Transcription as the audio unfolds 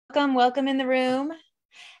Welcome in the room.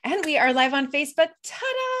 And we are live on Facebook.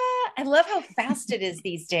 Ta-da! I love how fast it is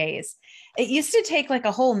these days. It used to take like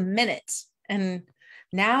a whole minute. And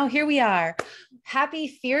now here we are. Happy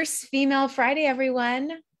Fierce Female Friday,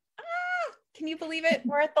 everyone. Can you believe it?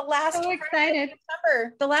 We're at the last so excited.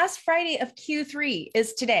 September. The last Friday of Q3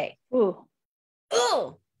 is today. Ooh.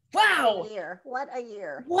 Oh, wow. What a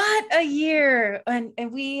year. What a year. And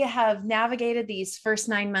we have navigated these first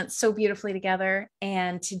 9 months so beautifully together.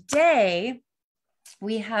 And today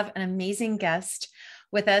we have an amazing guest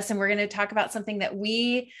with us, and we're going to talk about something that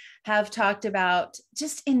we have talked about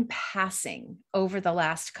just in passing over the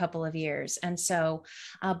last couple of years. And so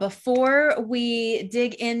before we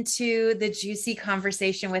dig into the juicy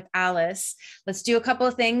conversation with Alice, let's do a couple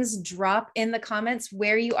of things. Drop in the comments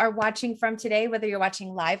where you are watching from today, whether you're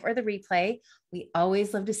watching live or the replay. We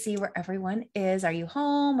always love to see where everyone is. Are you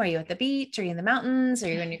home? Are you at the beach? Are you in the mountains? Are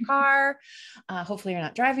you in your car? Hopefully you're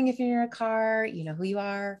not driving if you're in a car. You know who you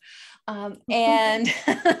are. And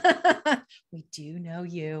we do know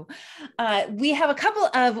you. We have a couple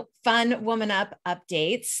of fun Woman Up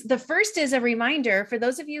updates. The first is a reminder for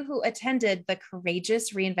those of you who attended the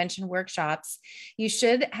Courageous Reinvention workshops, you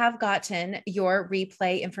should have gotten your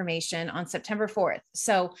replay information on September 4th.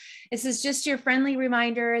 So this is just your friendly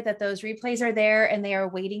reminder that those replays are there and they are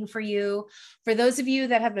waiting for you. For those of you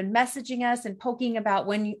that have been messaging us and poking about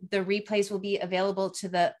when the replays will be available to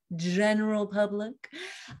the general public,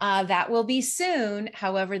 that will be soon.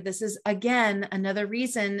 However, this is again another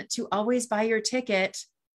reason to always buy your ticket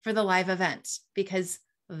for the live event because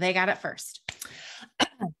they got it first.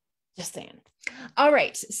 Just saying. All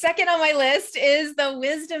right. Second on my list is the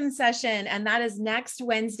wisdom session. And that is next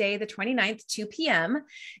Wednesday, the 29th, 2 p.m.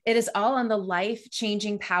 It is all on the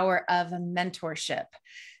life-changing power of mentorship.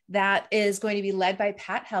 That is going to be led by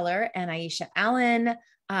Pat Heller and Aisha Allen.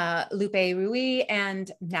 Lupe Rui and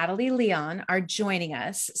Natalie Leon are joining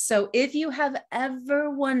us. So if you have ever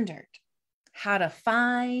wondered how to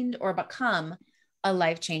find or become a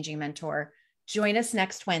life-changing mentor, join us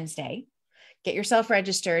next Wednesday. Get yourself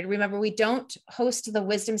registered. Remember, we don't host the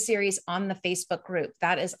wisdom series on the Facebook group.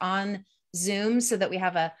 That is on Zoom so that we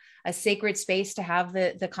have a sacred space to have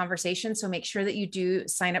the conversation. So make sure that you do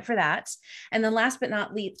sign up for that. And then last but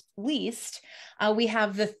not least, we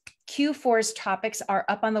have the Q4's topics are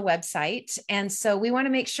up on the website. And so we want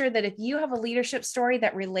to make sure that if you have a leadership story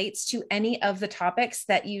that relates to any of the topics,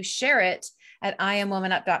 that you share it at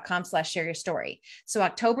IamWomanUp.com/share your story. So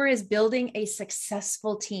October is building a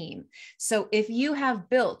successful team. So if you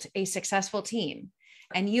have built a successful team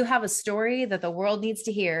and you have a story that the world needs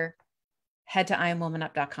to hear, head to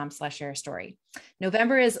IamWomanUp.com/share a story.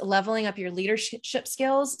 November is leveling up your leadership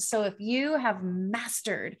skills. So if you have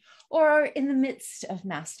mastered or are in the midst of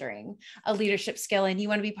mastering a leadership skill and you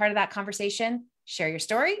want to be part of that conversation, share your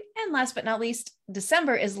story. And last but not least,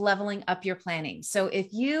 December is leveling up your planning. So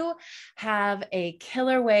if you have a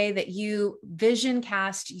killer way that you vision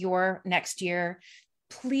cast your next year,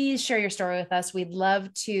 please share your story with us. We'd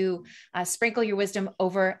love to sprinkle your wisdom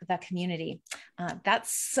over the community.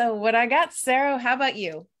 That's so what I got. Sarah, how about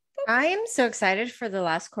you? I am so excited for the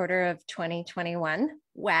last quarter of 2021.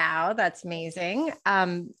 Wow, that's amazing.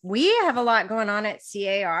 We have a lot going on at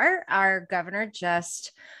CAR. Our governor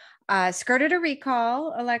just skirted a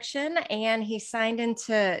recall election, and he signed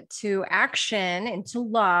into action, into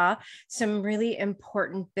law, some really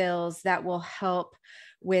important bills that will help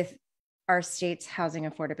with our state's housing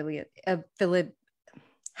affordability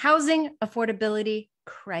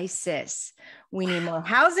crisis. We need more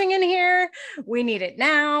housing in here. We need it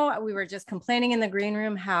now. We were just complaining in the green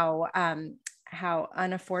room how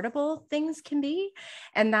unaffordable things can be.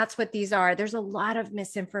 And that's what these are. There's a lot of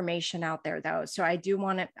misinformation out there though. So I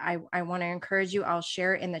want to encourage you. I'll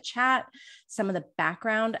share in the chat some of the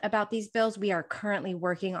background about these bills. We are currently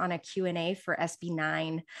working on a Q&A for SB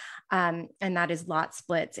 9, and that is lot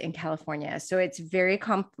splits in California. So it's very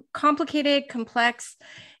complicated, complex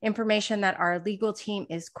information that our legal team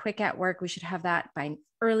is quick at work. We should have that by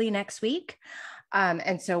early next week.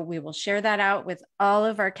 And so we will share that out with all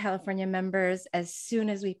of our California members as soon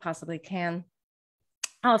as we possibly can.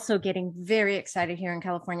 Also getting very excited here in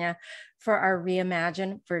California for our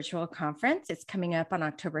Reimagine virtual conference. It's coming up on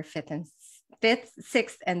October 5th,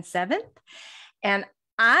 6th, and 7th. And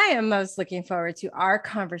I am most looking forward to our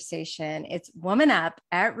conversation. It's Woman Up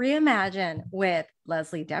at Reimagine with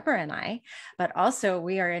Leslie Deborah and I, but also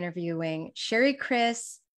we are interviewing Sherry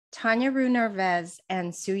Chris, Tanya Rue Nervez,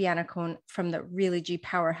 and Sue Yannicone from the Really G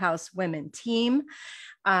Powerhouse Women team.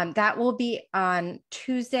 That will be on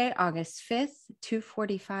Tuesday, August 5th,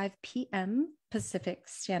 2:45 p.m. Pacific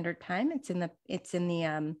Standard Time. It's in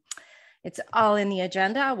the It's all in the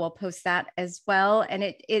agenda. We'll post that as well.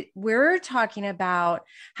 And we're talking about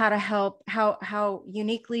how to help, how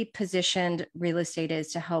uniquely positioned real estate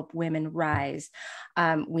is to help women rise.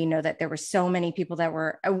 We know that there were so many people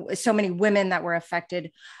so many women that were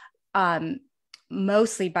affected,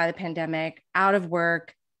 mostly by the pandemic, out of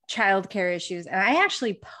work, childcare issues. And I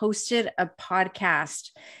actually posted a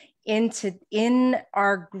podcast in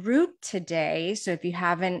our group today. So if you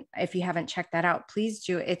haven't checked that out, please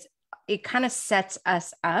do. It kind of sets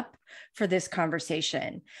us up for this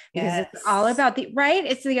conversation, because it's all about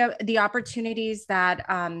it's the opportunities that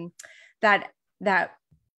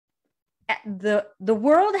the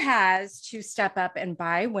world has to step up and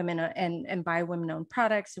buy women and buy women-owned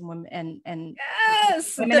products and women-owned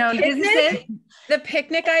businesses. The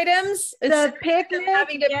picnic items.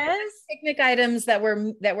 Picnic items that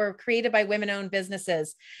were created by women-owned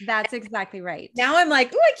businesses. That's exactly right. Now I'm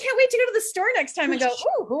like, oh, I can't wait to go to the store next time and go,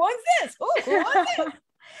 oh, who wants this? Oh, who wants this?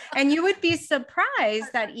 And you would be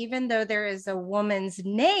surprised that even though there is a woman's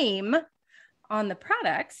name on the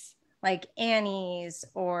products, like Annie's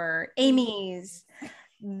or Amy's,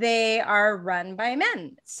 they are run by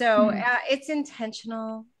men. So it's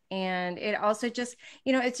intentional. And it also just,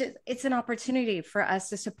 it's an opportunity for us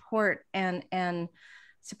to support and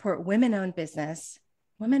support women-owned business,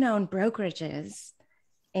 women-owned brokerages,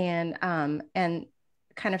 and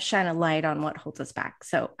kind of shine a light on what holds us back.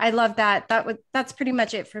 So I love that. That's pretty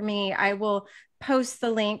much it for me. I will post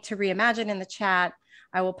the link to Reimagine in the chat.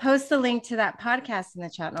 I will post the link to that podcast in the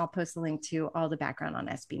chat, and I'll post the link to all the background on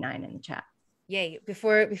SB9 in the chat. Yay.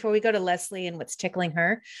 Before we go to Leslie and what's tickling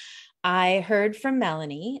her, I heard from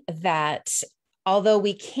Melanie that although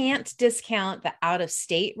we can't discount the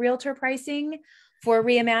out-of-state realtor pricing for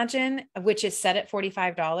Reimagine, which is set at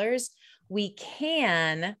 $45, we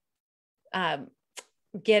can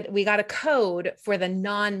we got a code for the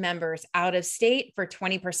non-members out of state for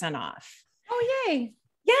 20% off. Oh, yay.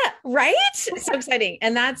 Yeah, right? So exciting.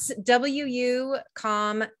 And that's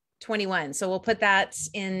WUCOM21. So we'll put that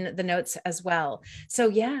in the notes as well. So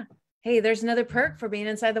yeah, hey, there's another perk for being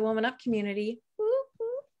inside the WomanUP community.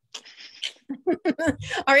 All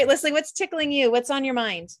right, Leslie, what's tickling you? What's on your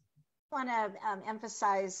mind? I want to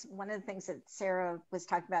emphasize one of the things that Sarah was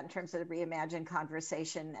talking about in terms of the Reimagine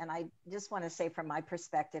conversation. And I just want to say from my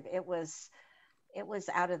perspective, it was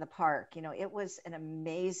out of the park. It was an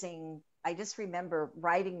amazing, I just remember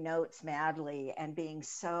writing notes madly and being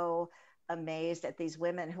so amazed at these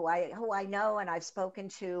women who I know and I've spoken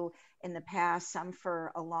to in the past, some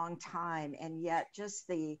for a long time. And yet just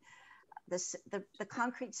the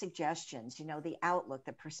concrete suggestions, the outlook,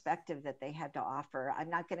 the perspective that they had to offer. I'm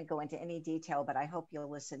not going to go into any detail, but I hope you'll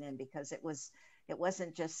listen in, because it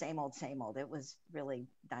wasn't just same old. It was really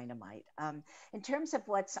dynamite. In terms of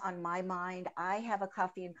what's on my mind, I have a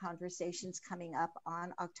Coffee and Conversations coming up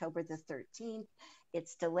on October the 13th.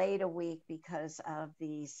 It's delayed a week because of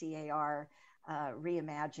the CAR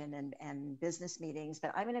Reimagine and business meetings,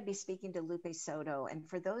 but I'm going to be speaking to Lupe Soto. And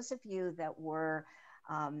for those of you that were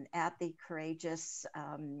at the Courageous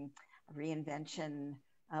Reinvention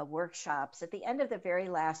workshops, at the end of the very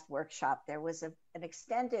last workshop, there was an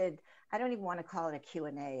extended, I don't even want to call it a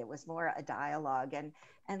Q&A, it was more a dialogue. And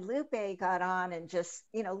Lupe got on and just,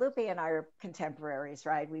 Lupe and I are contemporaries,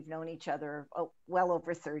 right? We've known each other well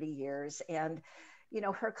over 30 years. And,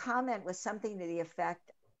 her comment was something to the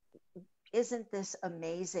effect, isn't this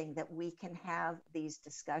amazing that we can have these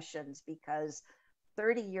discussions? Because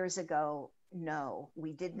 30 years ago, no,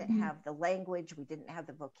 we didn't have the language, we didn't have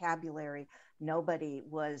the vocabulary, nobody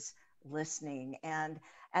was listening. And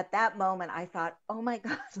at that moment, I thought, oh my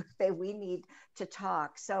God, Lupe, we need to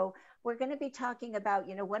talk. So we're going to be talking about,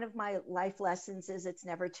 one of my life lessons is it's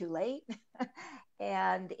never too late.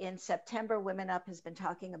 And in September, WomanUP has been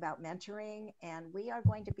talking about mentoring, and we are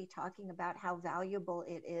going to be talking about how valuable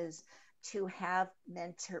it is to have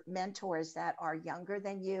mentors that are younger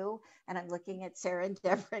than you. And I'm looking at Sarah and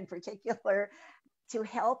Deborah in particular, to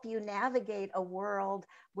help you navigate a world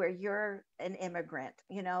where you're an immigrant,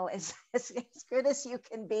 as good as you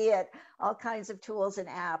can be at all kinds of tools and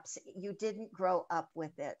apps, you didn't grow up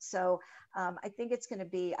with it. So I think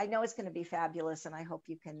I know it's going to be fabulous, and I hope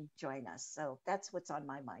you can join us. So that's what's on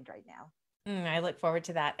my mind right now. I look forward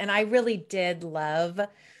to that. And I really did love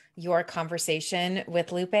your conversation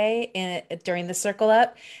with Lupe during the Circle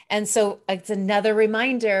Up. And so it's another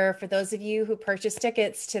reminder for those of you who purchase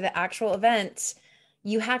tickets to the actual event,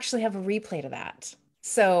 you actually have a replay to that.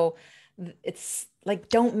 So it's like,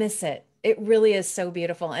 don't miss it. It really is so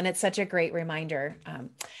beautiful. And it's such a great reminder.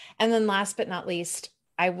 And then last but not least,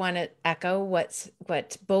 I want to echo what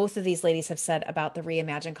both of these ladies have said about the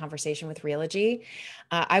reimagined conversation with Realogy.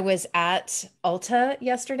 I was at Ulta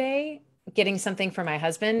yesterday getting something for my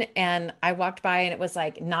husband, and I walked by and it was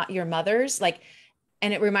like, not your mother's, like,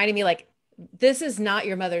 and it reminded me like, this is not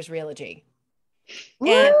your mother's Realogy.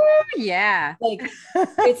 And Woo, yeah. like,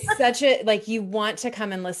 it's such a, like, you want to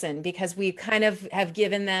come and listen because we kind of have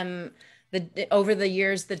given them the over the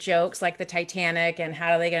years the jokes like the Titanic and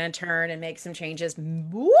how are they going to turn and make some changes.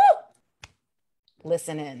 Woo!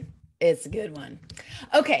 Listen in. It's a good one.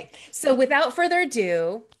 Okay, so without further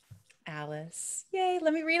ado, Alice. Yay,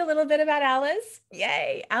 let me read a little bit about Alice.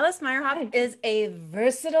 Yay. Alice Myerhoff is a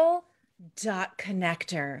versatile dot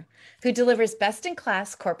connector who delivers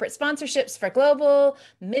best-in-class corporate sponsorships for global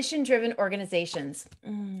mission-driven organizations.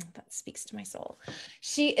 That speaks to my soul.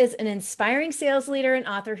 She is an inspiring sales leader and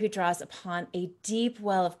author who draws upon a deep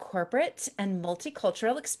well of corporate and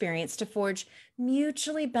multicultural experience to forge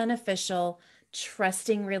mutually beneficial,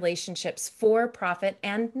 trusting relationships for profit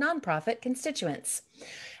and nonprofit constituents.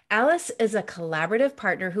 Alice is a collaborative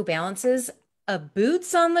partner who balances a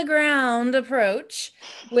boots on the ground approach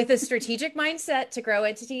with a strategic mindset to grow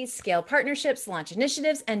entities, scale partnerships, launch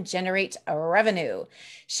initiatives, and generate revenue.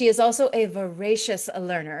 She is also a voracious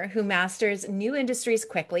learner who masters new industries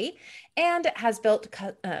quickly and has built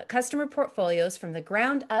customer portfolios from the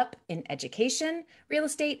ground up in education, real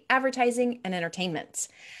estate, advertising, and entertainment.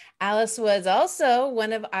 Alice was also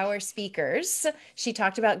one of our speakers. She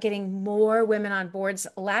talked about getting more women on boards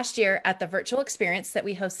last year at the virtual experience that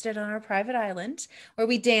we hosted on our private island, where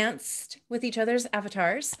we danced with each other's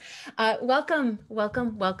avatars. Welcome,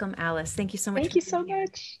 welcome, welcome, Alice. Thank you so much. Thank you so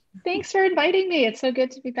much. Thanks for inviting me. It's so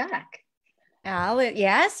good to be back. Alice,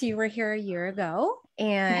 yes, you were here a year ago,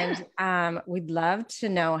 and we'd love to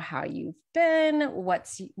know how you've been,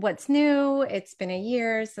 what's new. It's been a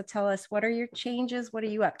year, so tell us, what are your changes? What are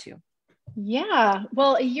you up to? Yeah,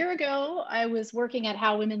 well, a year ago, I was working at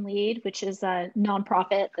How Women Lead, which is a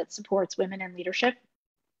nonprofit that supports women in leadership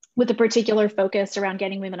with a particular focus around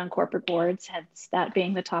getting women on corporate boards, hence that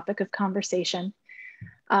being the topic of conversation.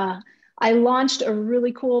 I launched a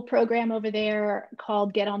really cool program over there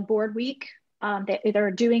called Get on Board Week.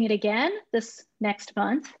 They're doing it again this next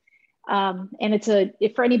month. And it's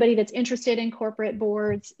for anybody that's interested in corporate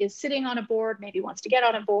boards, is sitting on a board, maybe wants to get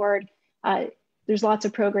on a board. There's lots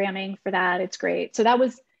of programming for that. It's great. So that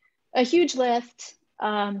was a huge lift.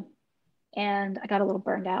 And I got a little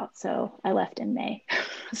burned out, so I left in May.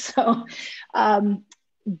 So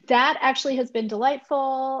that actually has been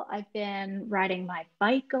delightful. I've been riding my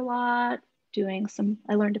bike a lot,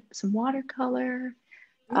 I learned some watercolor.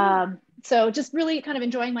 So just really kind of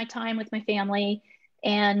enjoying my time with my family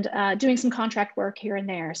and doing some contract work here and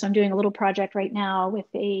there. So I'm doing a little project right now with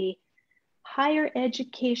a higher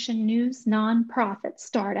education news nonprofit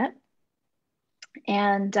startup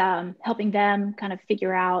and helping them kind of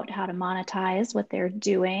figure out how to monetize what they're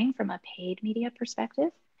doing from a paid media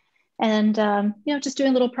perspective. And, just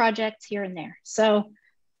doing little projects here and there. So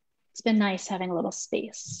it's been nice having a little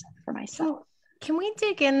space for myself. Can we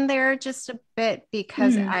dig in there just a bit?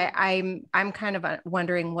 Because I'm kind of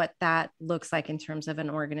wondering what that looks like in terms of an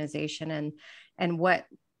organization and what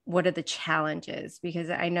are the challenges? Because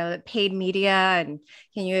I know that paid media, and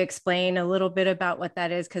can you explain a little bit about what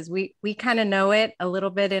that is? Because we kind of know it a little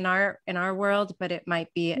bit in our world, but it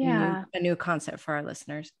might be a new concept for our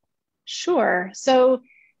listeners. Sure. So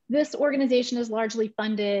this organization is largely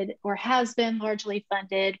funded, or has been largely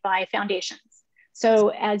funded, by foundations. So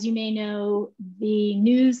as you may know, the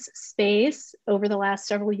news space over the last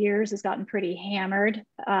several years has gotten pretty hammered.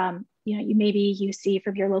 You see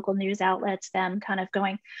from your local news outlets them kind of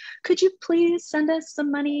going, could you please send us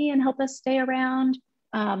some money and help us stay around?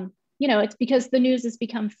 It's because the news has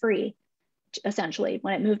become free, essentially.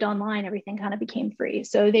 When it moved online, everything kind of became free.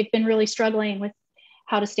 So they've been really struggling with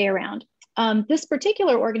how to stay around. This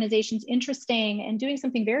particular organization is interesting and doing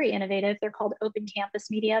something very innovative. They're called Open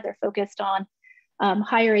Campus Media. They're focused on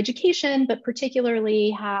higher education, but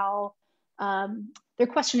particularly how they're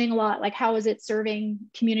questioning a lot, like how is it serving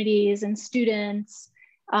communities and students?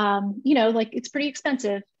 It's pretty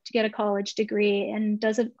expensive to get a college degree, and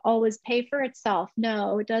does it always pay for itself?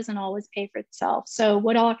 No, it doesn't always pay for itself. So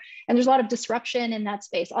and there's a lot of disruption in that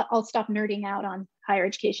space. I'll stop nerding out on higher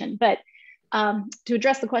education, but to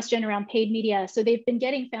address the question around paid media. So they've been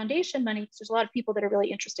getting foundation money because there's a lot of people that are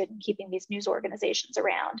really interested in keeping these news organizations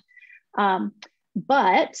around.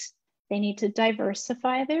 But they need to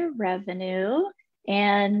diversify their revenue,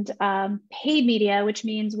 and paid media, which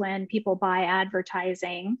means when people buy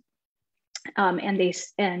advertising and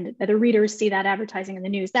the readers see that advertising in the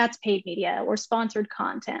news, that's paid media or sponsored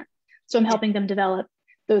content. So I'm helping them develop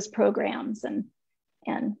those programs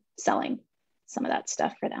and selling some of that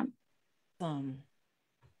stuff for them.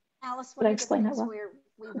 Alice, Did I explain that well?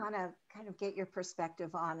 we want to kind of get your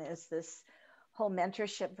perspective on is this whole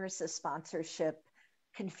mentorship versus sponsorship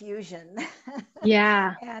confusion.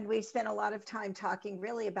 Yeah. And we've spent a lot of time talking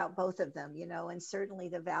really about both of them, you know, and certainly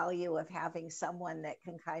the value of having someone that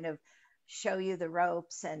can kind of show you the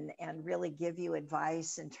ropes and really give you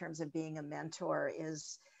advice in terms of being a mentor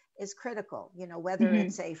is critical, you know, whether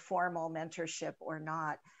it's a formal mentorship or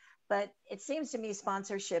not. But it seems to me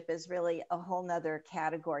sponsorship is really a whole nother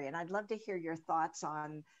category. And I'd love to hear your thoughts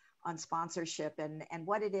on sponsorship and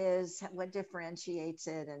what it is, what differentiates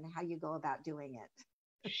it, and how you go about doing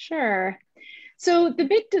it. Sure. So the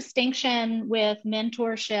big distinction with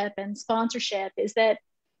mentorship and sponsorship is that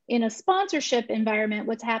in a sponsorship environment,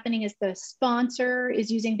 what's happening is the sponsor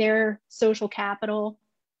is using their social capital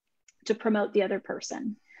to promote the other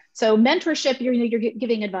person. So mentorship, you're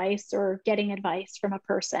giving advice or getting advice from a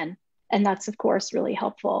person, and that's of course really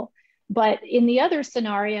helpful. But in the other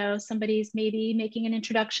scenario, somebody's maybe making an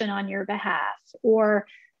introduction on your behalf or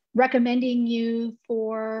recommending you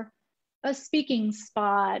for a speaking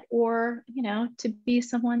spot or, you know, to be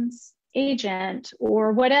someone's agent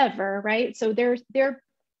or whatever, right? So they're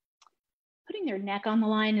putting their neck on the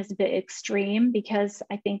line is a bit extreme, because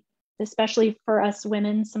I think especially for us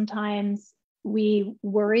women, sometimes we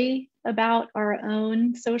worry about our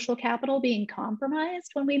own social capital being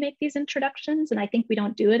compromised when we make these introductions. And I think we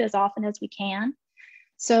don't do it as often as we can.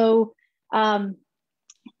 So, but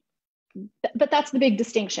that's the big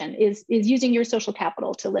distinction is using your social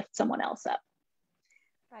capital to lift someone else up.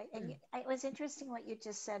 Right. And it was interesting what you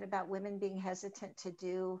just said about women being hesitant to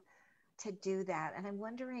do that. And I'm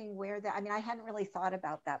wondering where that, I mean, I hadn't really thought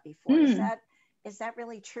about that before. Is that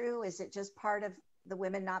really true? Is it just part of the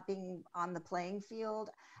women not being on the playing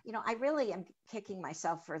field? You know, I really am kicking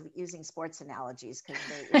myself for using sports analogies because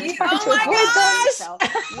oh my gosh! So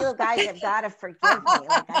you guys have got to forgive me.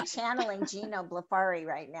 Like I'm channeling Gino Blafari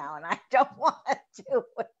right now, and I don't want to do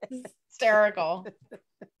it. Hysterical.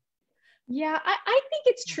 Yeah, I think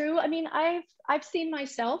it's true. I mean, I've seen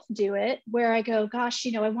myself do it where I go, gosh,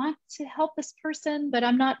 you know, I want to help this person, but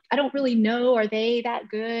I don't really know. Are they that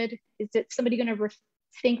good? Is it somebody going to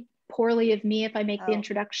think poorly of me if I make the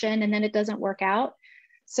introduction and then it doesn't work out?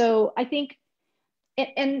 So I think,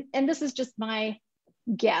 and this is just my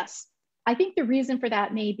guess, I think the reason for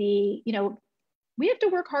that may be, you know, we have to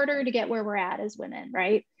work harder to get where we're at as women,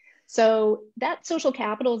 right? So that social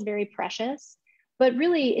capital is very precious, but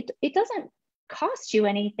really it doesn't cost you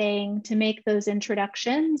anything to make those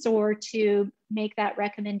introductions or to make that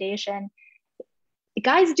recommendation.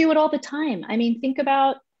 Guys do it all the time. I mean, think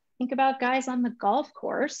about guys on the golf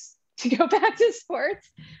course, to go back to sports,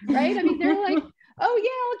 right? I mean, they're like, oh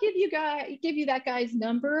yeah, I'll give you that guy's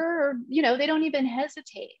number, or, you know, they don't even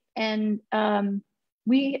hesitate. And I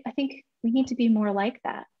think we need to be more like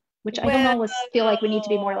that, which I don't always feel like we need to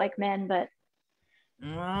be more like men, but.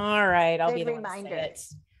 All right. I'll be the one to say it.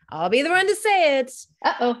 I'll be the one to say it.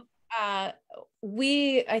 Uh-oh.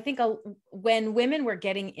 I think when women were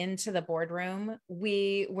getting into the boardroom,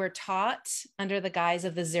 we were taught under the guise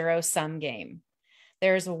of the zero-sum game.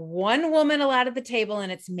 There's one woman allowed at the table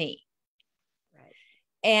and it's me. Right.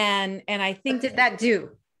 And I think what did that do?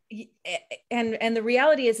 And the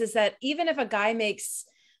reality is that even if a guy makes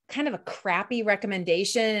kind of a crappy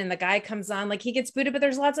recommendation and the guy comes on, like he gets booted, but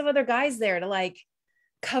there's lots of other guys there to like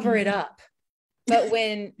cover it up. But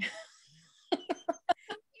when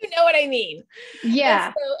you know what I mean?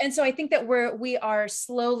 Yeah. And so I think that we are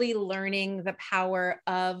slowly learning the power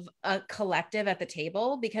of a collective at the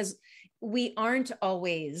table, because we aren't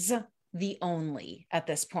always the only at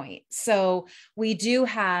this point. So we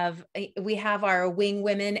have our wing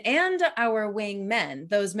women and our wing men,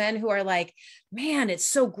 those men who are like, man, it's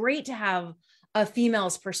so great to have a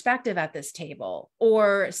female's perspective at this table,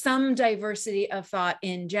 or some diversity of thought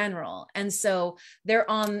in general. And so they're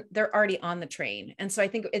already on the train. And so I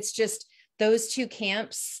think it's just those two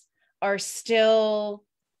camps are still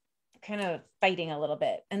kind of fighting a little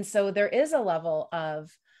bit. And so there is a level of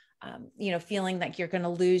feeling like you're going to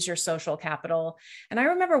lose your social capital. And I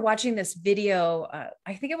remember watching this video,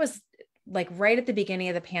 I think it was like right at the beginning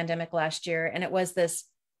of the pandemic last year. And it was this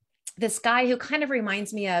guy who kind of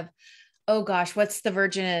reminds me of, oh gosh, what's the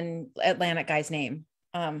Virgin Atlantic guy's name?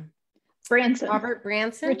 Branson. Robert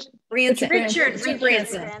Branson? Richard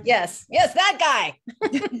Branson. Yes, that guy.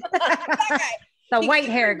 That guy. The white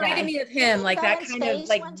hair guy. Reminded me of him, like that kind of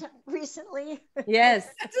like recently. Yes.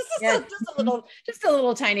 Just a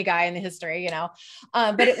little tiny guy in the history,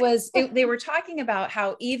 but they were talking about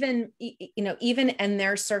how even in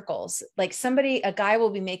their circles, like a guy will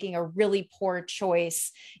be making a really poor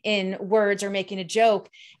choice in words or making a joke,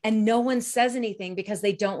 and no one says anything because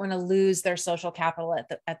they don't want to lose their social capital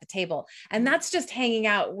at the table. And that's just hanging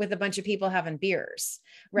out with a bunch of people having beers.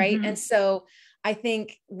 Right. Mm-hmm. And so I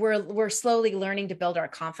think we're slowly learning to build our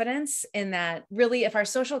confidence in that. Really, if our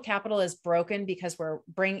social capital is broken because we're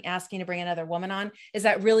asking to bring another woman on, is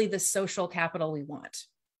that really the social capital we want?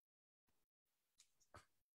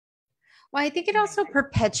 Well, I think it also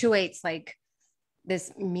perpetuates like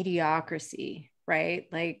this mediocrity, right?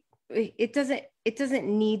 Like it doesn't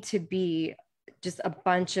need to be just a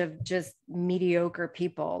bunch of just mediocre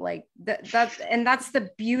people. Like that's the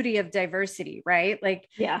beauty of diversity, right? Like,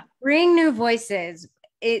 yeah, bring new voices,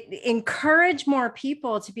 encourage more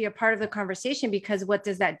people to be a part of the conversation, because what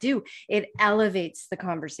does that do? It elevates the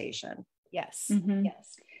conversation. Yes. Mm-hmm.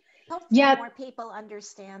 Yes. Hopefully more people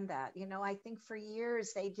understand that. I think for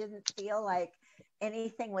years they didn't feel like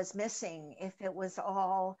anything was missing if it was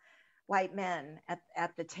all white men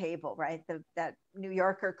at the table, right? That New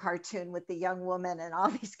Yorker cartoon with the young woman and all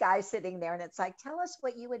these guys sitting there, and it's like, tell us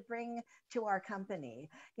what you would bring to our company.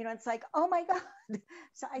 It's like, oh my God.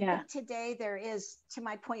 So I think today there is, to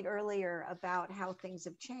my point earlier about how things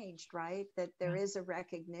have changed, right? That there is a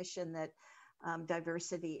recognition that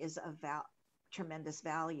diversity is of tremendous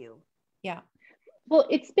value. Yeah. Well,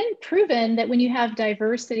 it's been proven that when you have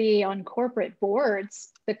diversity on corporate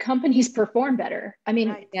boards, the companies perform better. I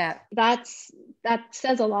mean, that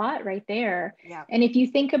says a lot right there. Yeah. And if you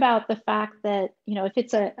think about the fact that, if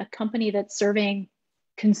it's a company that's serving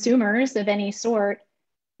consumers of any sort,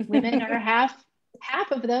 women are half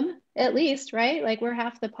of them at least, right? Like we're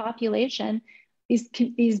half the population.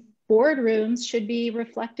 These boardrooms should be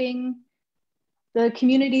reflecting the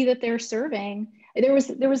community that they're serving. There was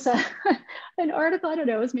an article, I don't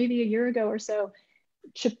know, it was maybe a year ago or so.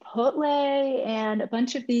 Chipotle and a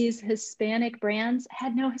bunch of these Hispanic brands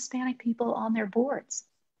had no Hispanic people on their boards.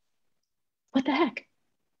 What the heck?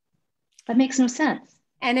 That makes no sense.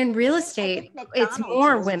 And in real estate, it's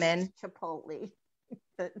more women. Chipotle.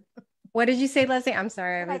 What did you say, Leslie? I'm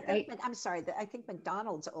sorry. I'm sorry. I think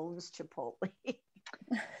McDonald's owns Chipotle.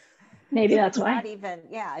 Maybe that's why. Not even,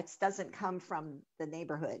 it doesn't come from the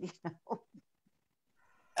neighborhood,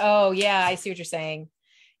 Oh yeah, I see what you're saying.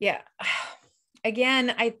 Yeah.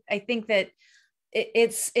 Again, I think that it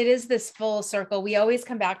is this full circle. We always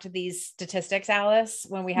come back to these statistics, Alice,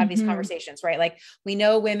 when we have these conversations, right? Like we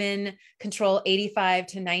know women control 85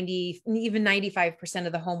 to 90, even 95%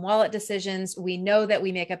 of the home wallet decisions. We know that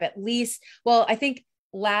we make up at least, I think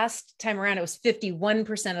last time around, it was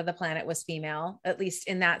 51% of the planet was female, at least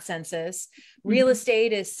in that census. Real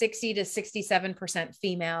estate is 60 to 67%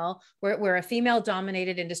 female. We're a female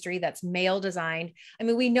dominated industry that's male designed. I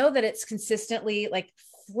mean, we know that it's consistently like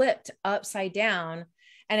flipped upside down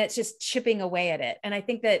and it's just chipping away at it. And I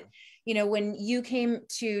think that, when you came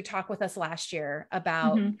to talk with us last year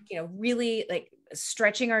about, really like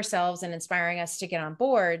stretching ourselves and inspiring us to get on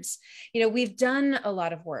boards, we've done a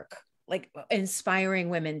lot of work like inspiring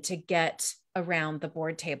women to get around the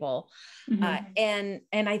board table. And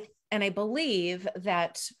I believe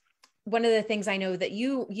that one of the things I know that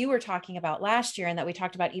you were talking about last year and that we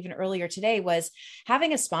talked about even earlier today was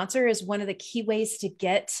having a sponsor is one of the key ways to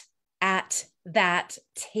get at that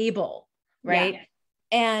table. Right. Yeah.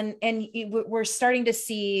 And we're starting to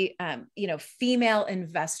see, female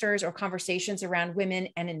investors or conversations around women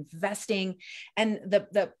and investing and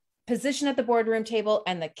the position at the boardroom table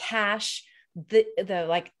and the cash, the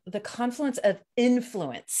confluence of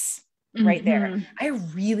influence right there. I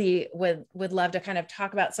really would love to kind of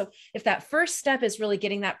talk about. So if that first step is really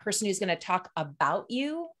getting that person who's going to talk about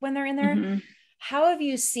you when they're in there, how have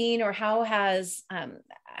you seen, or how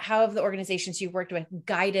have the organizations you've worked with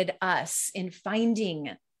guided us in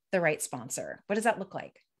finding the right sponsor? What does that look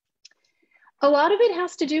like? A lot of it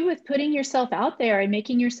has to do with putting yourself out there and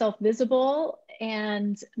making yourself visible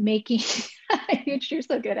and making, which you're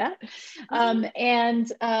so good at,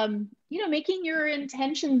 making your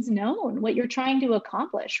intentions known, what you're trying to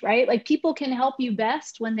accomplish, right? Like people can help you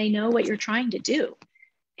best when they know what you're trying to do.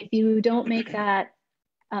 If you don't make that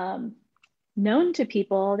known to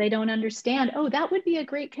people, they don't understand, oh, that would be a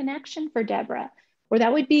great connection for Deborah, or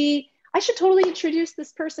that would be, I should totally introduce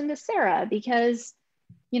this person to Sarah because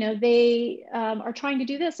they are trying to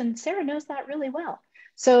do this and Sarah knows that really well.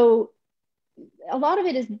 So a lot of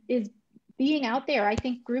it is being out there. I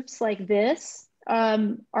think groups like this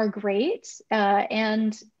are great.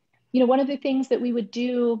 And one of the things that we would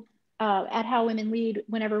do at How Women Lead,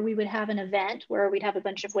 whenever we would have an event where we'd have a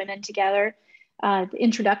bunch of women together, the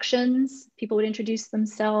introductions, people would introduce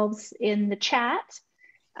themselves in the chat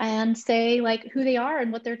and say like who they are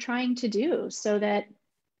and what they're trying to do, so that,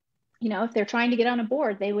 if they're trying to get on a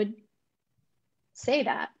board, they would say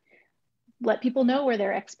that, let people know where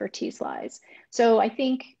their expertise lies. So I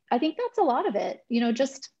think that's a lot of it,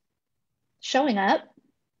 just showing up,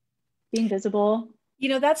 being visible.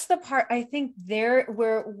 That's the part I think there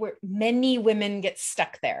where many women get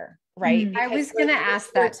stuck there, right? I was going to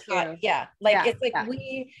ask that too. Yeah. It's like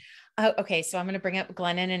we, okay, so I'm going to bring up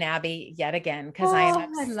Glennon and Abby yet again, because I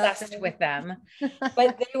am obsessed with them.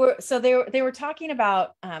 But they were talking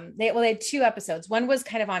about, they had 2 episodes. One was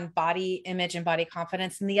kind of on body image and body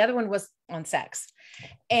confidence, and the other one was on sex.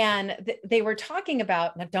 And they were talking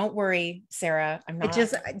about, now don't worry, Sarah, I'm not.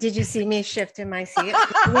 Did you see me shift in my seat? Wait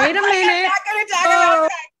a minute. I'm not going to talk about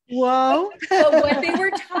sex. Whoa. So what they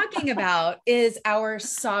were talking about is our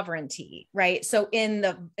sovereignty, right? So in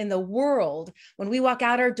the world, when we walk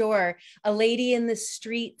out our door, a lady in the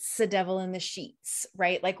streets, a devil in the sheets,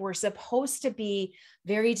 right? Like we're supposed to be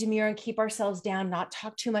very demure and keep ourselves down, not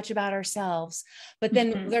talk too much about ourselves. But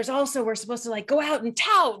then there's also, we're supposed to like go out and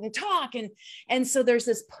tout and talk. And so there's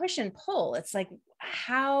this push and pull. It's like,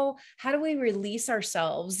 how do we release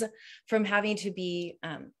ourselves from having to be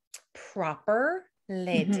proper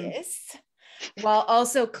ladies while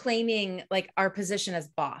also claiming like our position as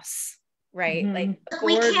boss, right? Like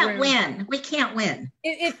we can't win.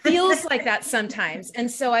 It feels like that sometimes. And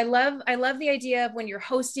so I love the idea of when you're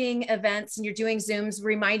hosting events and you're doing Zooms,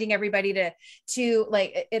 reminding everybody to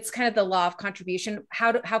like, it's kind of the law of contribution.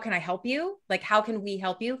 How can I help you? Like, how can we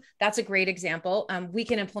help you? That's a great example. We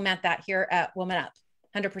can implement that here at WomanUP.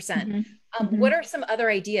 100%. What are some other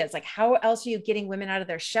ideas? Like, how else are you getting women out of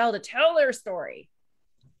their shell to tell their story?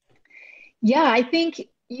 Yeah, I think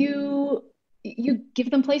you give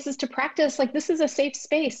them places to practice. Like, this is a safe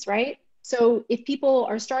space, right? So if people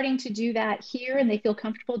are starting to do that here and they feel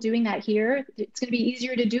comfortable doing that here, it's going to be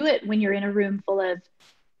easier to do it when you're in a room full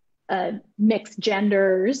of mixed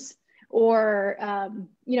genders or,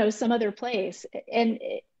 some other place. And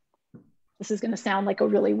this is going to sound like a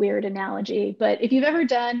really weird analogy, but if you've ever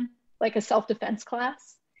done like a self-defense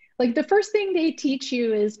class, like the first thing they teach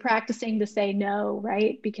you is practicing to say no,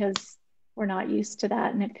 right? Because we're not used to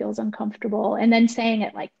that and it feels uncomfortable. And then saying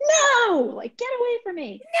it like, no, like, get away from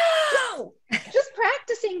me. No, just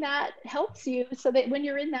practicing that helps you so that when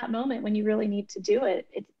you're in that moment, when you really need to do it,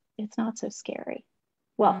 it's not so scary.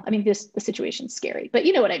 Well, I mean, the situation's scary, but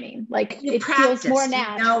you know what I mean? Like it feels more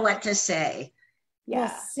natural. You know what to say. Yeah.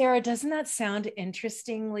 Well, Sarah, doesn't that sound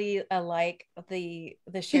interestingly like the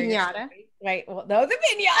piñata? Right. Well, no, the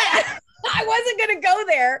piñata. I wasn't going to go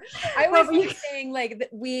there. I was saying like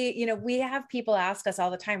we have people ask us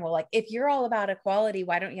all the time, well, like, if you're all about equality,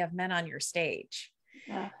 why don't you have men on your stage?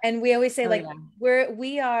 And we always say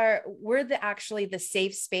we're actually the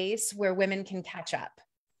safe space where women can catch up.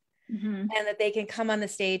 And that they can come on the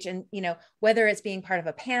stage and, whether it's being part of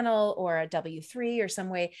a panel or a W3 or some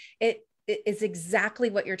way, it is exactly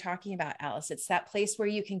what you're talking about, Alice. It's that place where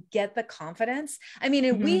you can get the confidence. I mean,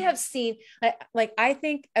 and we have seen, like, I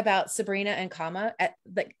think about Sabrina and Kama at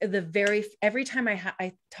like every time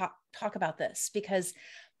I talk about this, because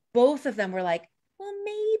both of them were like, well,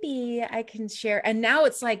 maybe I can share. And now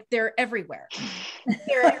it's like, they're everywhere.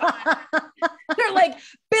 They're like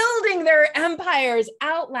building their empires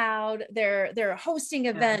out loud. They're hosting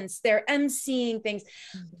events, they're emceeing things.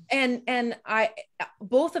 And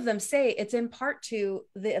both of them say it's in part to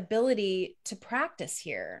the ability to practice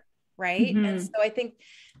here. Right. And so I think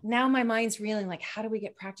now my mind's reeling, like, how do we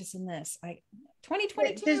get practice in this? Like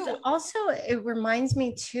 2022. There's also, it reminds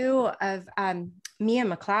me too of Mia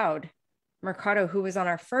Mercado, who was on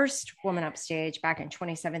our first WomanUP stage back in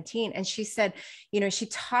 2017. And she said, she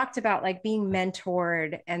talked about like being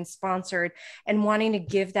mentored and sponsored and wanting to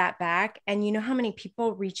give that back. And you know how many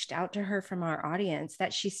people reached out to her from our audience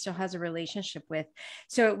that she still has a relationship with.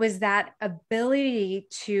 So it was that ability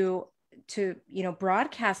to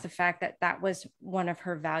broadcast the fact that that was one of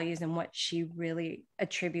her values and what she really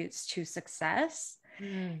attributes to success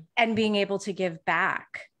and being able to give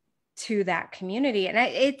back to that community.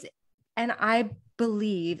 And I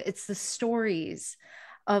believe it's the stories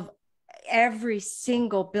of every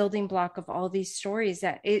single building block of all these stories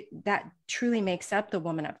that truly makes up the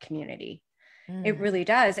WomanUP community. It really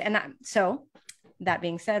does. And so that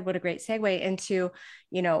being said, what a great segue into,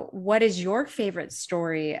 what is your favorite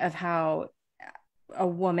story of how a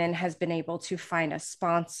woman has been able to find a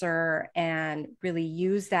sponsor and really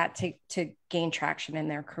use that to gain traction in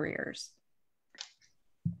their careers?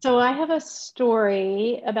 So I have a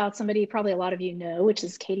story about somebody probably a lot of you know, which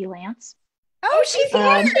is Katie Lance. Oh, she's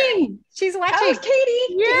watching. She's watching. How's Katie?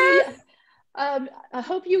 Yeah. Katie, I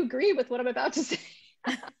hope you agree with what I'm about to say.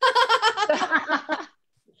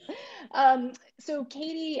 So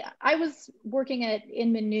Katie, I was working at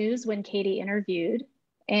Inman News when Katie interviewed,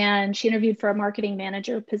 and she interviewed for a marketing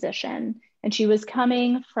manager position. And she was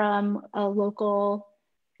coming from a local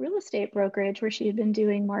real estate brokerage where she had been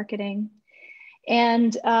doing marketing.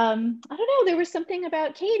 And I don't know, there was something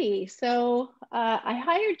about Katie. So I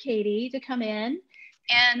hired Katie to come in,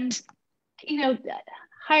 and,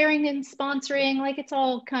 hiring and sponsoring, like it's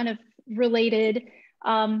all kind of related.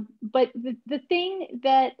 But the thing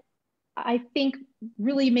that I think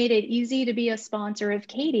really made it easy to be a sponsor of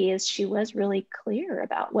Katie is she was really clear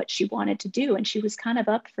about what she wanted to do, and she was kind of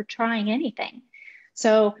up for trying anything.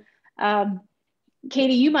 So,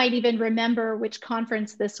 Katie, you might even remember which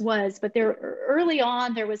conference this was, but early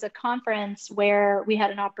on, there was a conference where we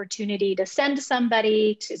had an opportunity to send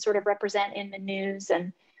somebody to sort of represent in the news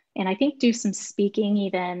and I think do some speaking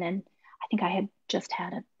even. And I think I had just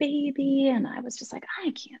had a baby and I was just like,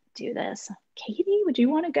 I can't do this. Katie, would you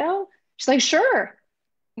want to go? She's like, sure.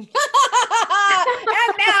 And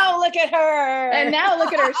now look at her.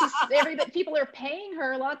 People are paying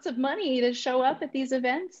her lots of money to show up at these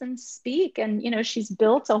events and speak. And, she's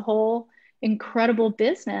built a whole incredible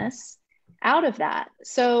business out of that.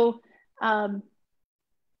 So,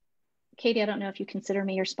 Katie, I don't know if you consider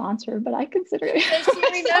me your sponsor, but I consider it.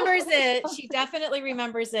 She remembers it. She definitely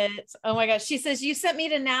remembers it. Oh my gosh. She says, you sent me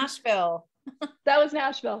to Nashville. That was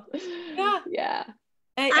Nashville. Yeah.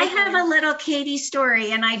 I have a little Katie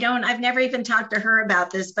story, and I've never even talked to her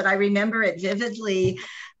about this, but I remember it vividly,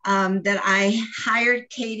 that I hired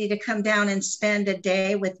Katie to come down and spend a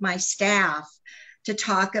day with my staff to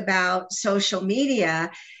talk about social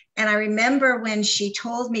media. And I remember when she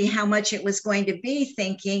told me how much it was going to be,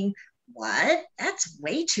 thinking, what? That's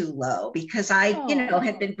way too low, because I,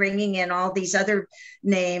 had been bringing in all these other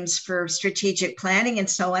names for strategic planning and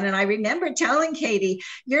so on. And I remember telling Katie,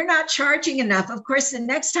 you're not charging enough. Of course, the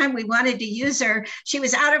next time we wanted to use her, she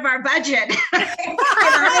was out of our budget. And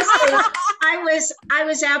honestly, I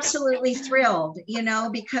was absolutely thrilled,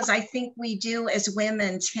 because I think we do as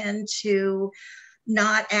women tend to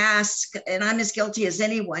not ask, and I'm as guilty as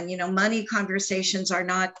anyone, money conversations are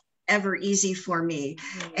not ever easy for me.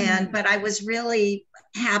 But I was really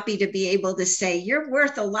happy to be able to say, you're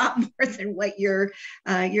worth a lot more than what you're,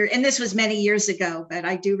 and this was many years ago, but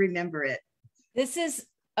I do remember it. This is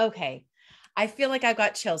okay. I feel like I've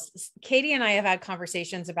got chills. Katie and I have had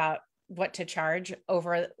conversations about what to charge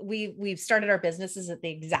over. We've started our businesses at the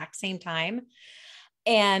exact same time.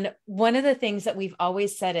 And one of the things that we've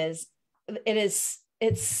always said is, it's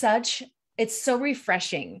so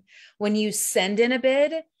refreshing when you send in a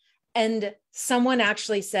bid and someone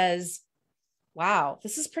actually says, wow,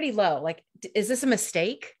 this is pretty low. Like, is this a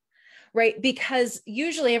mistake? Right? Because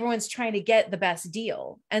usually everyone's trying to get the best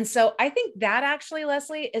deal. And so I think that actually,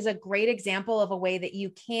 Leslie, is a great example of a way that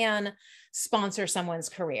you can sponsor someone's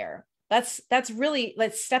career. That's really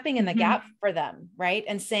like stepping in the gap for them, right?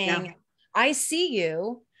 And saying, I see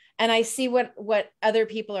you and I see what other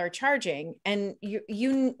people are charging, and you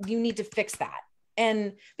need to fix that.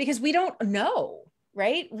 And because we don't know,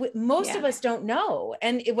 right? Most of us don't know.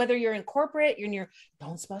 And whether you're in corporate, you're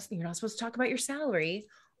not supposed to talk about your salary,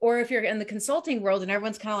 or if you're in the consulting world and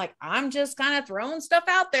everyone's kind of like, I'm just kind of throwing stuff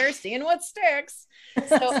out there, seeing what sticks.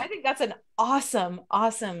 So I think that's an awesome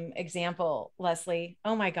example, Leslie.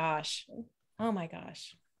 Oh my gosh.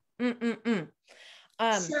 So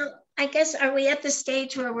I guess, are we at the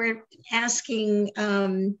stage where we're asking,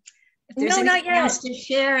 if there's anything else to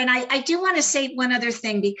share? And I do want to say one other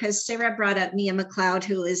thing, because Sarah brought up Mia McLeod,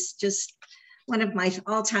 who is just one of my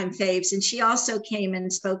all-time faves. And she also came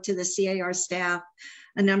and spoke to the CAR staff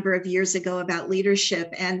a number of years ago about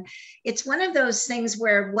leadership. And it's one of those things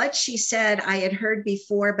where what she said I had heard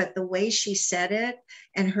before, but the way she said it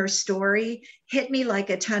and her story hit me like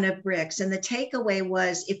a ton of bricks. And the takeaway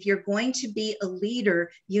was, if you're going to be a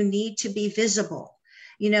leader, you need to be visible.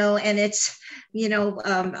 And it's,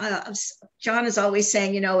 John is always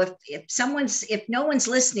saying, if no one's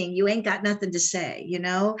listening, you ain't got nothing to say, and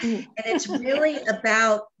it's really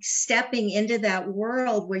about stepping into that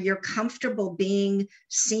world where you're comfortable being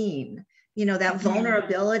seen, that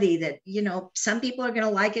vulnerability that, some people are going to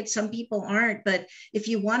like it, some people aren't. But if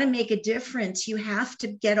you want to make a difference, you have to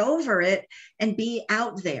get over it and be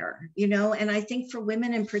out there, and I think for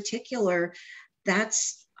women in particular,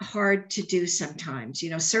 that's hard to do sometimes,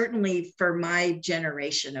 certainly for my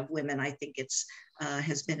generation of women. I think it's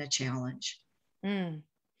has been a challenge.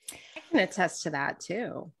 I can attest to that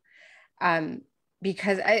too.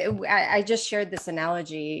 Because I just shared this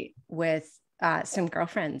analogy with some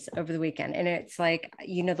girlfriends over the weekend, and it's like,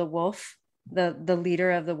 the wolf, the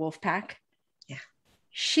leader of the wolf pack. Yeah.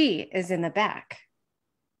 She is in the back,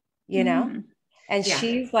 and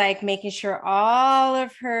she's like making sure all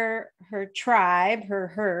of her tribe, her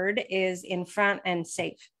herd is in front and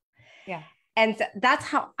safe. Yeah. And that's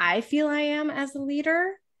how I feel I am as a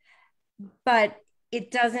leader, but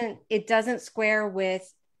it doesn't square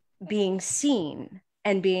with being seen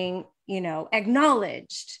and being,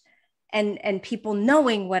 acknowledged and people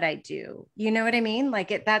knowing what I do. You know what I mean?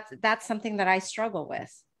 Like that's something that I struggle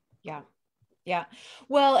with. Yeah. Yeah.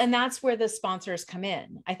 Well, and that's where the sponsors come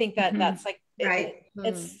in. I think that that's like, right.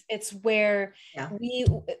 It's where we,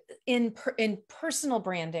 in personal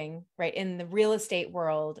branding, right, in the real estate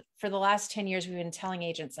world, for the last 10 years, we've been telling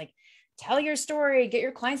agents, like, tell your story, get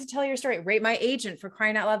your clients to tell your story, rate my agent, for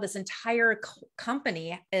crying out loud. This entire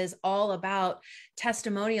company is all about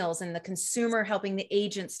testimonials and the consumer helping the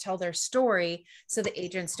agents tell their story so the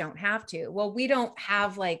agents don't have to. Well, we don't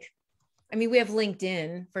have we have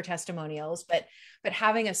LinkedIn for testimonials, but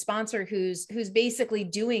having a sponsor who's basically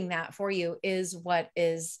doing that for you is what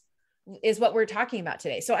we're talking about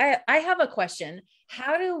today. So I have a question.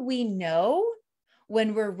 How do we know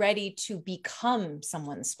when we're ready to become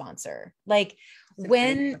someone's sponsor? Like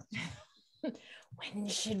when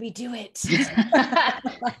should we do it?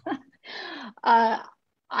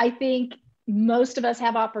 I think most of us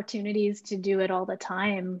have opportunities to do it all the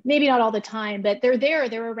time. Maybe not all the time, but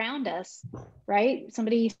they're around us, right?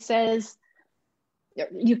 Somebody says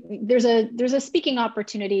there's a speaking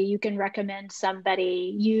opportunity. You can recommend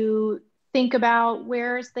somebody. You think about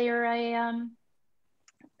where's there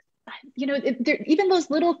even those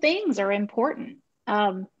little things are important.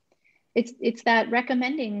 It's that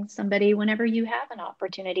recommending somebody whenever you have an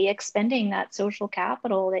opportunity, expending that social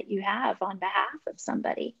capital that you have on behalf of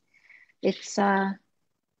somebody. It's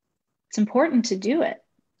important to do it.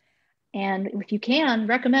 And if you can,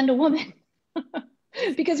 recommend a woman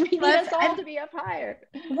because we need us all to be up higher.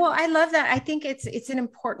 Well, I love that. I think it's an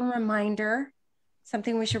important reminder,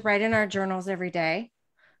 something we should write in our journals every day.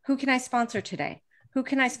 Who can I sponsor today? Who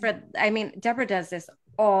can I spread? I mean, Deborah does this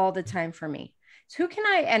all the time for me. So who can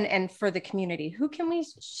I, and for the community, who can we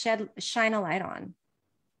shine a light on?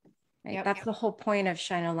 Right? Yep. That's the whole point of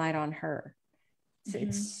shine a light on her.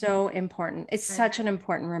 It's so important. It's such an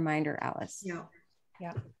important reminder, Alice. Yeah.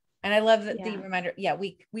 Yeah. And I love the reminder. Yeah.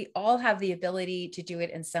 We all have the ability to do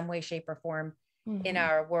it in some way, shape, or form in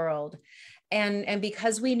our world. And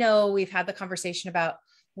because we know, we've had the conversation about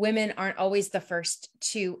women aren't always the first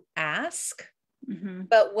to ask,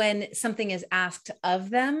 but when something is asked of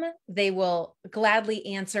them, they will gladly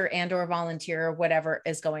answer and or volunteer or whatever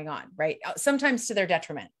is going on, right? Sometimes to their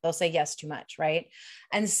detriment, they'll say yes too much, right?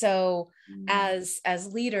 And so as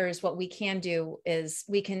leaders, what we can do is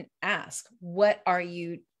we can ask, what are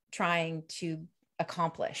you trying to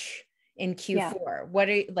accomplish in Q4? Yeah.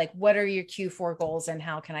 What are your Q4 goals and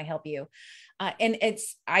how can I help you? And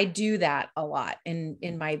I do that a lot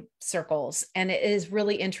in my circles. And it is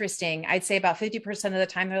really interesting. I'd say about 50% of the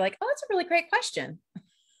time, they're like, oh, that's a really great question.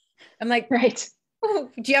 I'm like, right.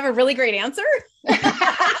 Oh, do you have a really great answer? Put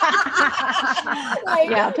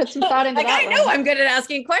some thought into that. I know I'm good at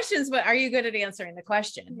asking questions, but are you good at answering the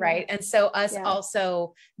question? Yeah. Right. And so us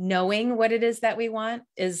also knowing what it is that we want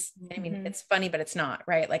is, I mean, it's funny, but it's not,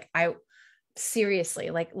 right? Like seriously,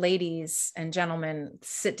 like ladies and gentlemen,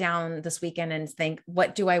 sit down this weekend and think,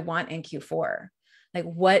 what do I want in Q4? Like,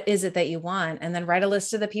 what is it that you want? And then write a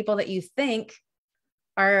list of the people that you think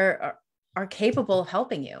are capable of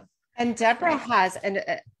helping you. And Deborah has, and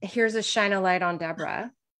here's a shine a light on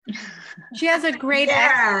Deborah. She has a great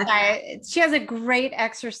exercise. She has a great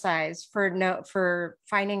exercise for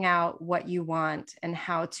finding out what you want and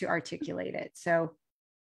how to articulate it. So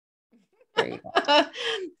there you go.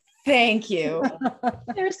 Thank you.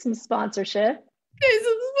 There's some sponsorship.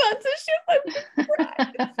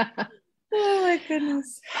 Oh my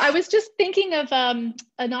goodness. I was just thinking of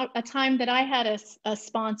a time that I had a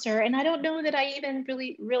sponsor, and I don't know that I even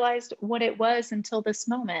really realized what it was until this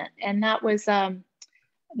moment. And that was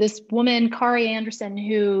this woman, Kari Anderson,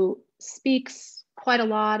 who speaks quite a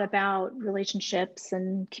lot about relationships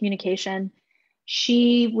and communication.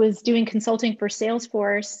 She was doing consulting for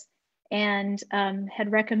Salesforce and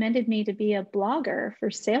had recommended me to be a blogger for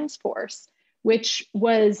Salesforce, which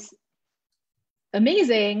was an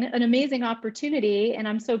amazing opportunity. And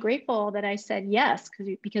I'm so grateful that I said yes,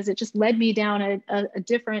 because it just led me down a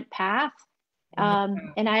different path.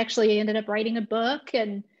 And I actually ended up writing a book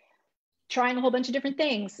and trying a whole bunch of different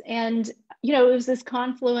things. And, you know, it was this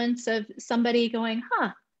confluence of somebody going,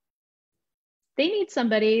 they need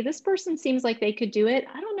somebody. This person seems like they could do it.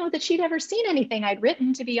 I don't know that she'd ever seen anything I'd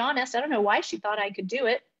written, to be honest. I don't know why she thought I could do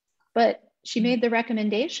it, but she made the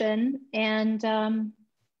recommendation and,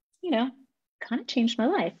 you know, kind of changed my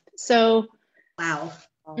life. So, wow.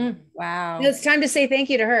 Wow. It's time to say thank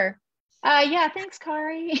you to her. Yeah, thanks,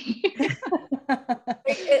 Kari.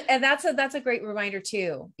 And that's a great reminder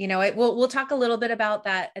too. You know, we'll talk a little bit about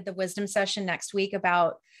that at the wisdom session next week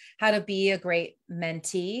about how to be a great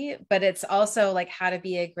mentee, but it's also like how to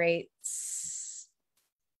be a great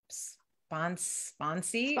sponsee.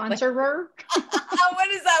 Sponsorer. What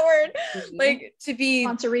is that word? Like to be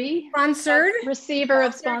Sponsored, receiver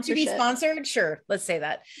of sponsorship. To be sponsored. Sure. Let's say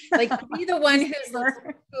that. Like to be the one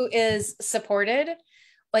who is supported.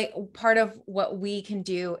 Like part of what we can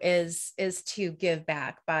do is to give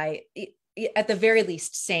back by at the very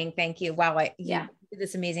least saying thank you. Wow, you did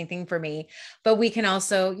this amazing thing for me. But we can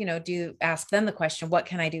also, you know, ask them the question, what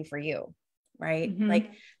can I do for you? Right. Mm-hmm.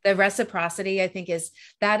 Like the reciprocity, I think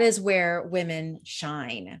that is where women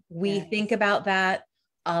shine. We think about that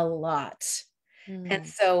a lot. And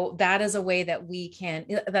so that is a way that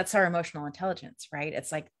that's our emotional intelligence, right?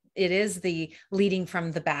 It's like, it is the leading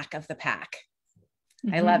from the back of the pack.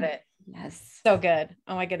 I love it. Yes. So good.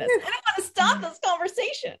 Oh my goodness. I don't want to stop this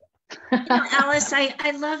conversation. You know, Alice,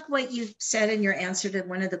 I love what you said in your answer to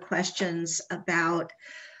one of the questions about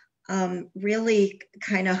really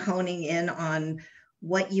kind of honing in on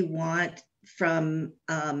what you want from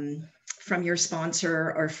your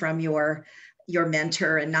sponsor or from your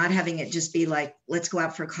mentor, and not having it just be like, let's go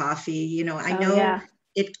out for coffee. You know, I know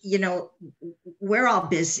it, you know, we're all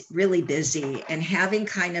busy, really busy, and having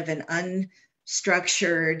kind of an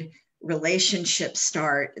unstructured relationship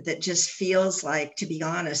start that just feels like, to be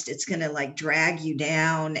honest, it's going to like drag you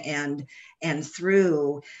down and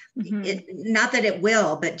through it. Not that it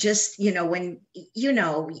will, but just, you know, when, you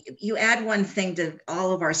know, you add one thing to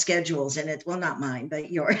all of our schedules, and it, well, not mine,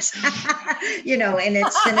 but yours, you know, and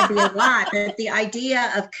it's going to be a lot. But the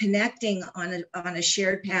idea of connecting on a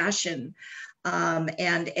shared passion,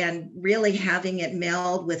 and really having it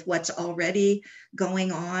meld with what's already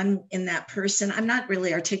going on in that person. I'm not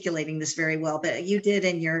really articulating this very well, but you did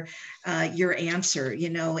in your answer.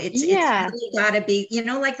 You know, it's really got to be, you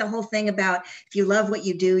know, like the whole thing about if you love what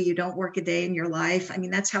you do, you don't work a day in your life. I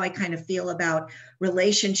mean, that's how I kind of feel about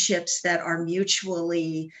relationships that are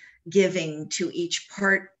mutually giving to each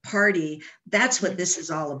party. That's what this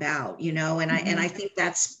is all about, you know, and I think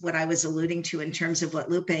that's what I was alluding to in terms of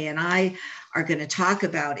what Lupe and I are going to talk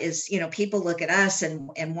about is, you know, people look at us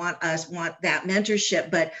and want that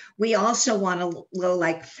mentorship, but we also want to go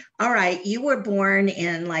like, all right, you were born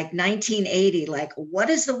in like 1980, like what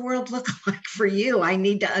does the world look like for you? I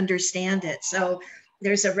need to understand it. So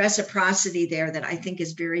there's a reciprocity there that I think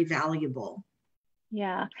is very valuable.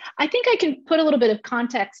 Yeah, I think I can put a little bit of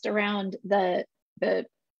context around the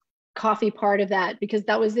coffee part of that, because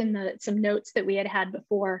that was in some notes that we had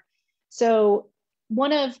before. So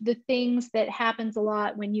one of the things that happens a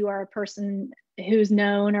lot when you are a person who's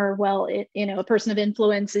known or a person of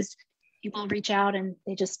influence is people reach out and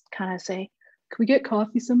they just kind of say, "Can we get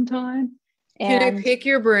coffee sometime? Can I pick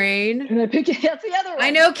your brain? Can I pick it?" That's the other one. I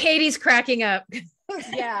know Katie's cracking up.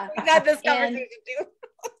 Yeah, we've had this conversation too.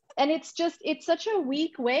 And it's such a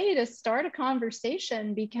weak way to start a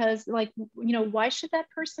conversation, because like, you know, why should that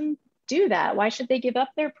person do that? Why should they give up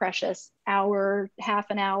their precious hour,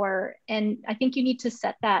 half an hour? And I think you need to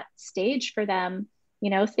set that stage for them.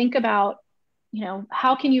 You know, think about, you know,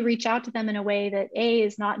 how can you reach out to them in a way that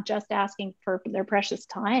is not just asking for their precious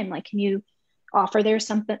time? Like, can you offer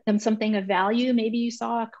them something of value? Maybe you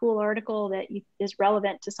saw a cool article that is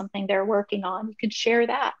relevant to something they're working on. You could share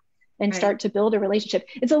that and start to build a relationship.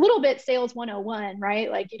 It's a little bit sales 101, right?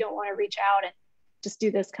 Like, you don't want to reach out and just do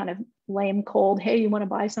this kind of lame, cold, hey, you want to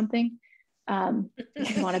buy something? You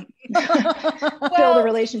want to build a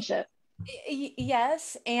relationship.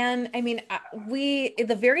 Yes. And I mean,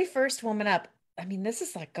 the very first WomanUP, I mean, this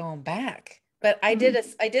is like going back, but I did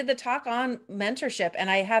the talk on mentorship, and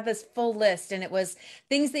I have this full list, and it was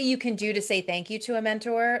things that you can do to say thank you to a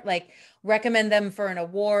mentor, like recommend them for an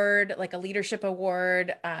award, like a leadership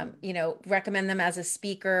award, you know, recommend them as a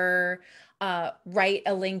speaker, write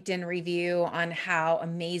a LinkedIn review on how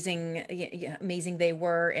amazing they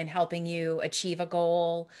were in helping you achieve a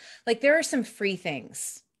goal. Like, there are some free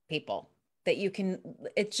things, people, that you can,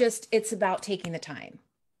 it's about taking the time.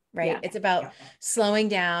 right? Yeah. It's about slowing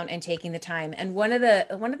down and taking the time. And one of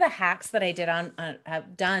the hacks that I did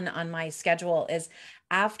have done on my schedule is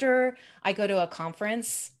after I go to a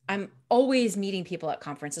conference, I'm always meeting people at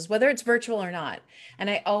conferences, whether it's virtual or not. And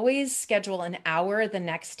I always schedule an hour the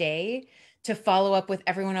next day to follow up with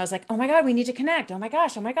everyone. I was like, oh my God, we need to connect. Oh my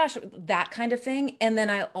gosh, that kind of thing. And then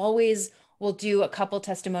I always will do a couple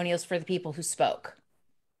testimonials for the people who spoke,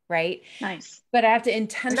 right? Nice. But I have to And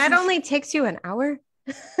intentionally. that only takes you an hour?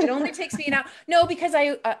 It only takes me an hour. No, because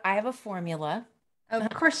I have a formula. Of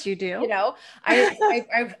course you do. You know,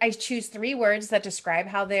 I choose 3 words that describe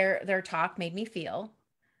how their talk made me feel,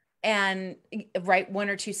 and write 1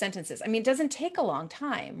 or 2 sentences. I mean, it doesn't take a long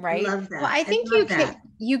time, right? I love that. Well, I think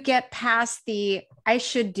you get past the I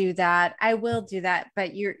should do that, I will do that,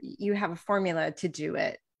 but you have a formula to do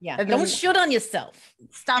it. Yeah. And Don't shoot on yourself.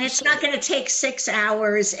 Stop. And it's not going to take 6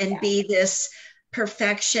 hours and be this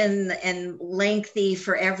perfection and lengthy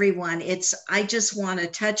for everyone. I just want to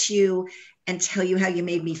touch you and tell you how you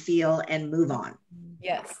made me feel and move on.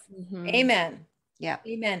 Yes. Mm-hmm. Amen. Yeah.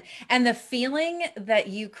 Amen. And the feeling that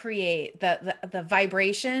you create, the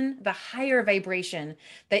vibration, the higher vibration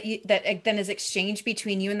that then is exchanged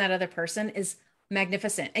between you and that other person is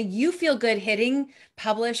magnificent. And you feel good hitting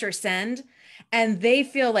publish or send, and they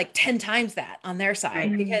feel like 10 times that on their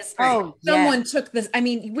side, because someone took this. I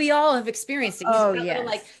mean, we all have experienced it.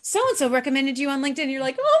 Like, so-and-so recommended you on LinkedIn. You're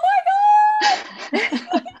like, oh my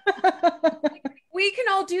God. We can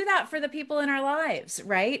all do that for the people in our lives,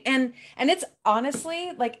 right? And it's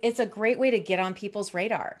honestly like, it's a great way to get on people's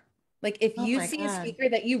radar. Like, if you see a speaker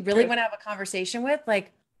that you really want to have a conversation with,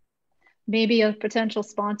 like maybe a potential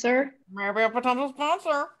sponsor.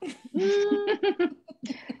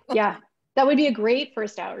 Yeah, that would be a great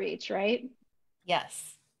first outreach, right?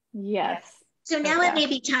 Yes. So now it may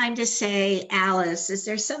be time to say, Alice, is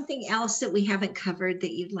there something else that we haven't covered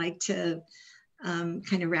that you'd like to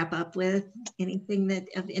kind of wrap up with? Anything that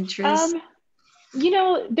of interest?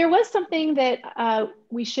 There was something that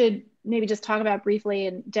we should maybe just talk about briefly,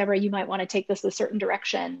 and Deborah, you might want to take this a certain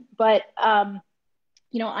direction, but I'm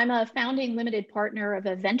a founding limited partner of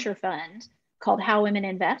a venture fund called How Women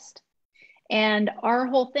Invest. And our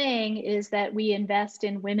whole thing is that we invest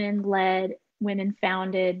in women-led,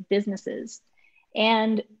 women-founded businesses.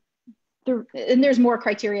 And there's more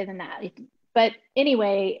criteria than that. But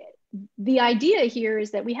anyway, the idea here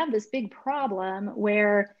is that we have this big problem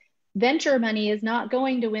where venture money is not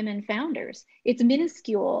going to women founders. It's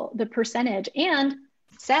minuscule, the percentage. And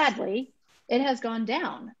sadly, it has gone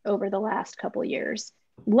down over the last couple of years.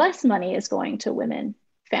 Less money is going to women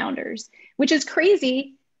founders, which is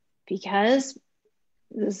crazy, because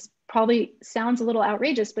this probably sounds a little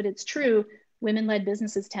outrageous, but it's true. Women-led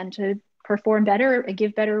businesses tend to perform better,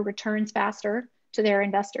 give better returns faster to their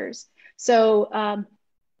investors. So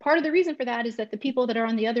part of the reason for that is that the people that are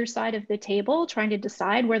on the other side of the table trying to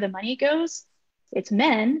decide where the money goes, it's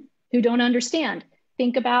men who don't understand.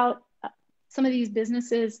 Think about some of these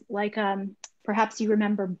businesses, like perhaps you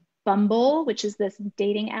remember Bumble, which is this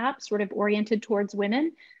dating app sort of oriented towards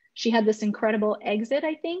women. She had this incredible exit,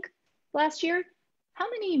 I think, last year. How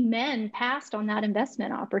many men passed on that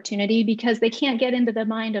investment opportunity because they can't get into the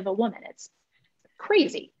mind of a woman? It's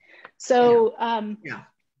crazy. So,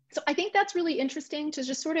 so I think that's really interesting to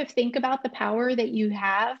just sort of think about the power that you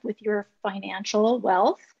have with your financial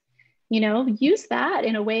wealth. Use that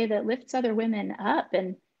in a way that lifts other women up,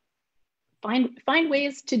 and find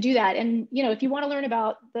ways to do that. And if you want to learn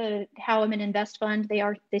about the How Women Invest Fund,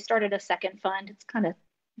 they started a second fund. It's kind of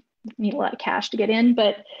need a lot of cash to get in,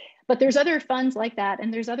 but there's other funds like that,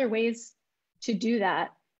 and there's other ways to do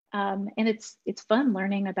that. And it's fun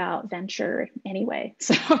learning about venture anyway.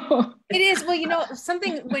 So it is. Well,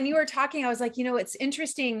 something when you were talking, I was like, it's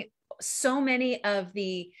interesting. So many of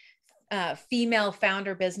the female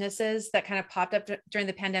founder businesses that kind of popped up during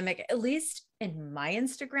the pandemic, at least in my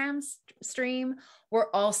Instagram stream,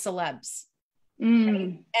 were all celebs.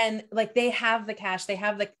 Right? And like, they have the cash, they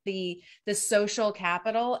have like the social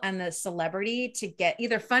capital and the celebrity to get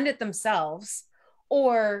either fund it themselves,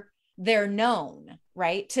 or they're known,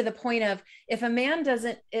 right? To the point of, if a man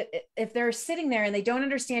doesn't, if they're sitting there and they don't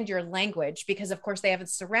understand your language, because of course they haven't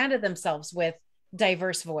surrounded themselves with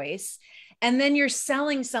diverse voice, and then you're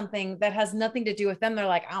selling something that has nothing to do with them, they're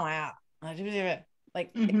like, oh wow,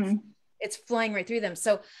 like it's flying right through them.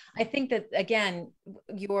 So I think that, again,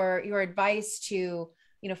 your advice to,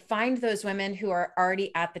 find those women who are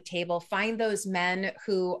already at the table, find those men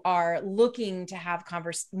who are looking to have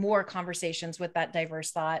more conversations with that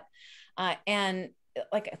diverse thought. And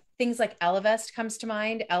like things like Elevest comes to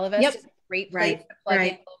mind. Elevest is a great place to plug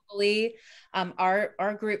in locally.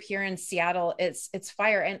 Our group here in Seattle, it's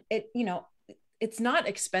fire, and it's not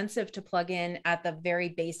expensive to plug in at the very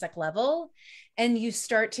basic level, and you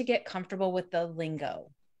start to get comfortable with the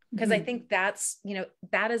lingo. Because I think that's,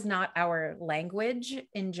 that is not our language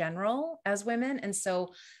in general as women. And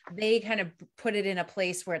so they kind of put it in a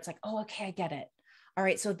place where it's like, oh, okay, I get it. All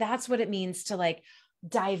right. So that's what it means to like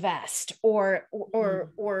divest or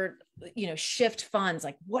shift funds.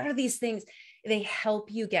 Like, what are these things? They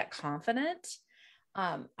help you get confident.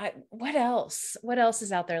 What else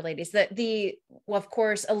is out there, ladies? Well, of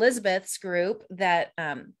course, Elizabeth's group that,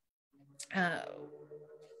 oh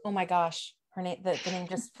my gosh, her name, the name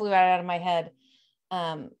just flew out of my head.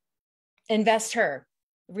 Invest Her,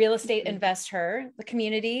 real estate, Invest Her, the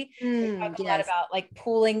community. They talk a lot about like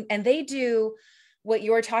pooling, and they do what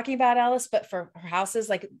you're talking about, Alice, but for houses,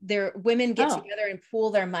 like women get together and pool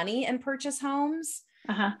their money and purchase homes.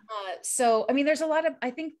 So, I mean, there's a lot of,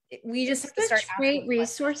 I think we just have to start great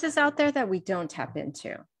resources out there that we don't tap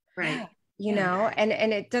into. Right.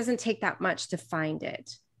 And it doesn't take that much to find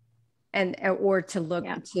it. Or to look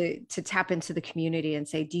to tap into the community and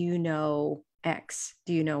say, do you know X?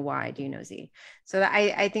 Do you know Y? Do you know Z? So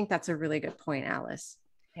I think that's a really good point, Alice.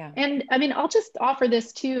 Yeah. And I mean, I'll just offer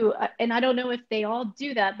this too. And I don't know if they all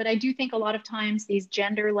do that, but I do think a lot of times these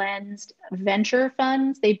gender lensed venture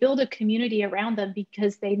funds, they build a community around them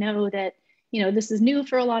because they know that, this is new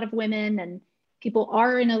for a lot of women and people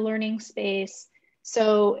are in a learning space.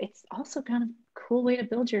 So it's also kind of a cool way to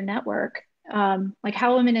build your network. Like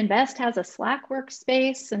How Women Invest has a Slack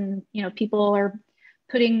workspace, and people are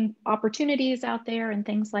putting opportunities out there and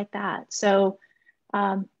things like that. So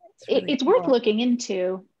it's worth looking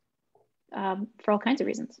into for all kinds of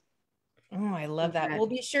reasons. Oh, I love that. We'll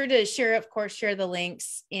be sure to share the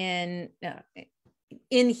links in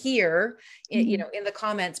here, in the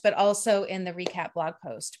comments, but also in the recap blog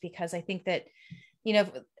post, because I think that,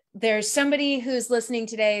 there's somebody who's listening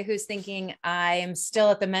today who's thinking, I'm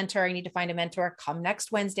still at the mentor. I need to find a mentor. Come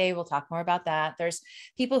next Wednesday. We'll talk more about that. There's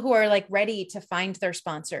people who are like ready to find their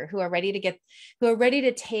sponsor, who are ready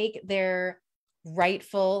to take their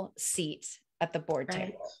rightful seat at the board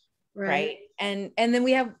table. Right. And then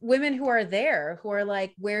we have women who are there, who are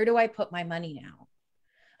like, where do I put my money now?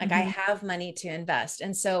 Like I have money to invest.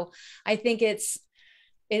 And so I think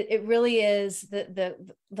it really is the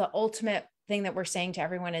ultimate thing that we're saying to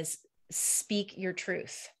everyone is speak your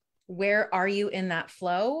truth. Where are you in that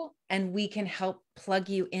flow? And we can help plug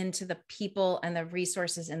you into the people and the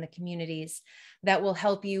resources in the communities that will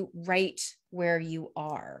help you right where you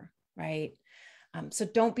are. Right. So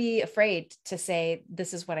don't be afraid to say,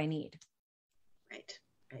 this is what I need. Right.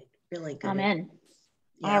 Really good. Amen.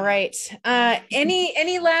 Yeah. All right.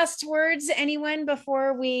 Any last words, anyone,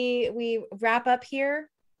 before we wrap up here?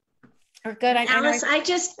 Or good. Alice, I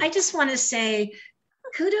just want to say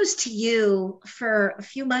kudos to you for a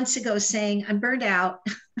few months ago saying, I'm burned out.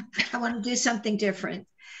 I want to do something different.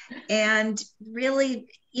 And really,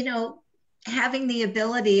 having the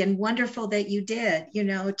ability, and wonderful that you did,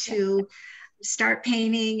 to start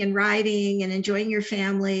painting and writing and enjoying your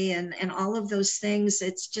family and all of those things.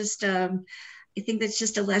 It's just, I think that's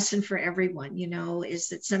just a lesson for everyone, is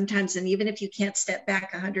that sometimes, and even if you can't step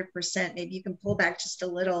back 100%, maybe you can pull back just a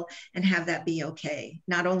little and have that be okay.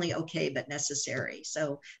 Not only okay, but necessary.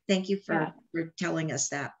 So thank you for telling us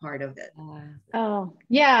that part of it. Oh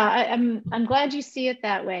yeah. I'm glad you see it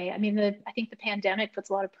that way. I mean, I think the pandemic puts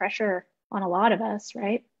a lot of pressure on a lot of us,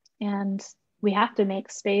 right? And we have to make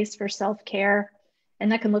space for self-care.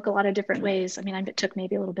 And that can look a lot of different ways. I mean, it took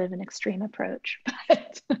maybe a little bit of an extreme approach,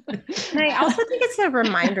 but and I also think it's a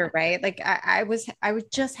reminder, right? Like I was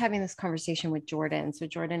just having this conversation with Jordan. So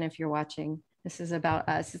Jordan, if you're watching, this is about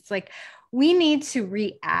us. It's like, we need to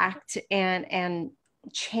react and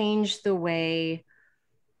change the way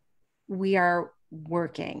we are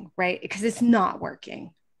working, right? Because it's not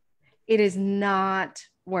working. It is not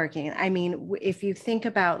working. I mean, if you think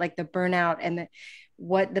about like the burnout and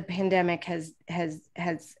what the pandemic has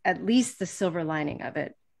at least the silver lining of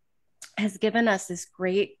it has given us this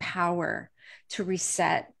great power to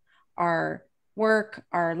reset our work,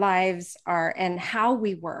 our lives, and how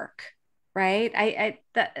we work, right?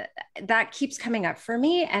 That keeps coming up for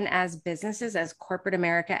me. And as businesses, as corporate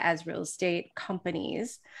America, as real estate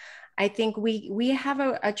companies, I think we have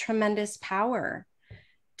a tremendous power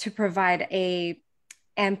to provide a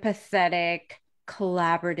empathetic,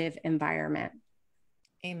 collaborative environment.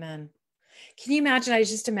 Amen. Can you imagine? I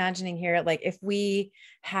was just imagining here, like if we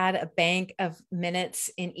had a bank of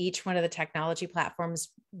minutes in each one of the technology platforms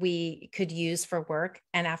we could use for work,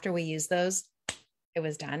 and after we use those, it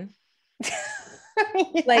was done.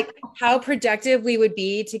 Yeah. Like how productive we would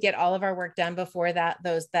be to get all of our work done before that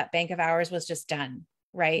bank of hours was just done.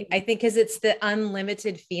 Right. I think because it's the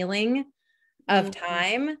unlimited feeling of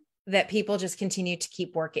time that people just continue to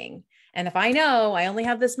keep working. And if I know I only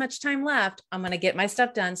have this much time left, I'm going to get my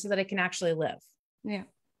stuff done so that I can actually live. Yeah.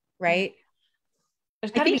 Right. I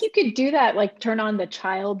think you could do that, like turn on the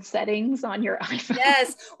child settings on your iPhone.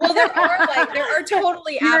 Yes. Well, there are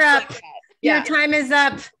totally You're apps up. like that. Your Yeah. time is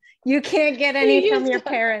up. You can't get any from your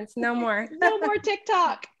parents. No more. No more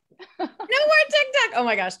TikTok. No more TikTok. Oh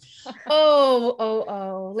my gosh.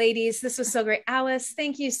 Oh, ladies, this was so great. Alice,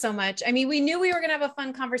 thank you so much. I mean, we knew we were going to have a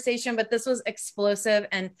fun conversation, but this was explosive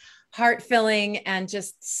and heart-filling and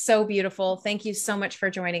just so beautiful. Thank you so much for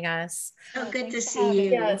joining us. Oh, good to see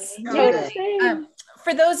you. Yes, So totally. good.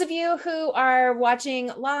 For those of you who are watching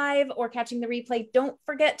live or catching the replay, don't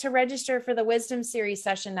forget to register for the Wisdom Series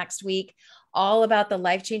session next week, all about the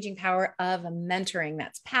life-changing power of mentoring.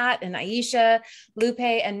 That's Pat and Aisha, Lupe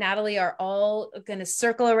and Natalie are all going to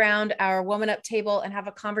circle around our Woman Up table and have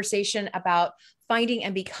a conversation about finding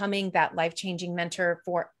and becoming that life-changing mentor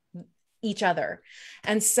for each other.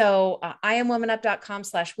 And so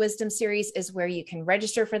IamWomanUp.com/wisdom series is where you can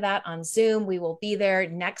register for that on Zoom. We will be there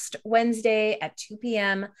next Wednesday at 2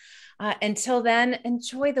 p.m. Until then,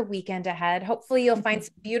 enjoy the weekend ahead. Hopefully you'll find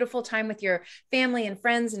some beautiful time with your family and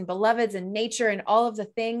friends and beloveds and nature and all of the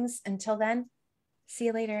things. Until then, see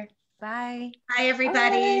you later. Bye. Bye,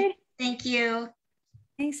 everybody. Bye. Thank you.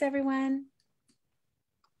 Thanks, everyone.